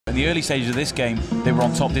In the early stages of this game, they were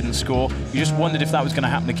on top, didn't score. You just wondered if that was going to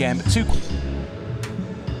happen again. But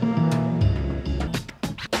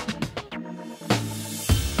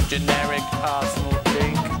generic Arsenal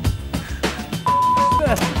link.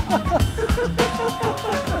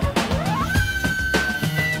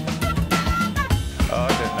 Oh, I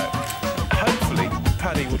don't know. Hopefully,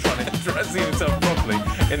 Paddy will try and address himself properly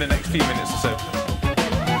in the next few minutes or so.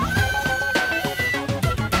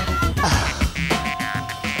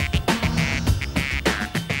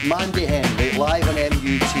 Mandy Henry, live on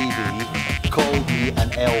MUTV, called me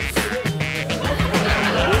an elf.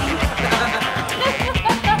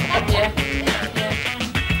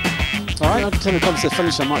 All right. Every time it comes to the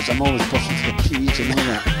finish of a match, I'm always pushing to the PE, you know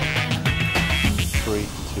that. 3,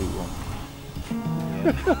 2,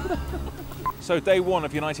 1. So day one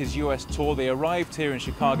of United's US tour, they arrived here in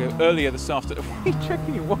Chicago earlier this afternoon. Why are you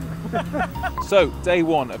checking your watch? So day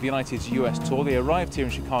one of United's US tour, they arrived here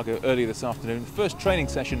in Chicago earlier this afternoon. The first training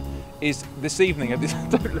session is this evening.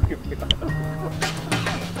 Don't look at me like that.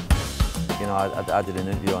 You know, I did an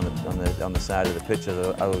interview on the side of the pitch as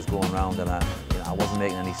I was going around, and I wasn't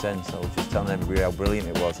making any sense. I was just telling everybody how brilliant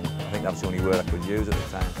it was, and I think that's the only word I could use at the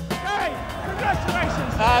time. Hey, congratulations!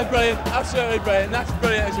 Brilliant, absolutely brilliant. That's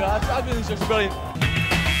brilliant as well. I think it's just brilliant.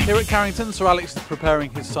 Here at Carrington, Sir Alex is preparing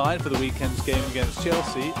his side for the weekend's game against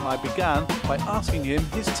Chelsea, and I began by asking him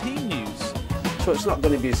his team news. So it's not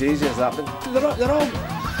going to be as easy as that, but they're all...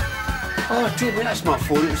 Oh, dear me, that's my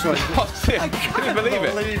phone. It's sorry. I couldn't believe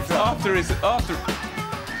it. After.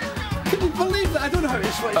 Can you believe that? I don't know how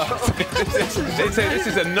to switch. This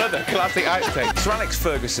is another classic outtake. Sir Alex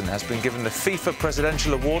Ferguson has been given the FIFA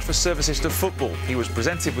Presidential Award for services to football. He was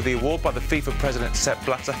presented with the award by the FIFA President Sepp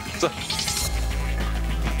Blatter.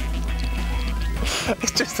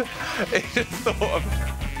 It's just thought of...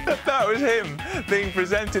 That was him being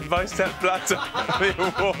presented by Sepp Blatter the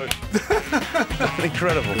award.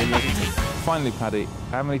 Incredible. Finally, Paddy,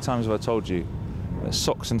 how many times have I told you that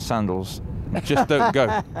socks and sandals just don't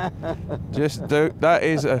go? Just don't. That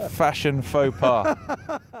is a fashion faux pas.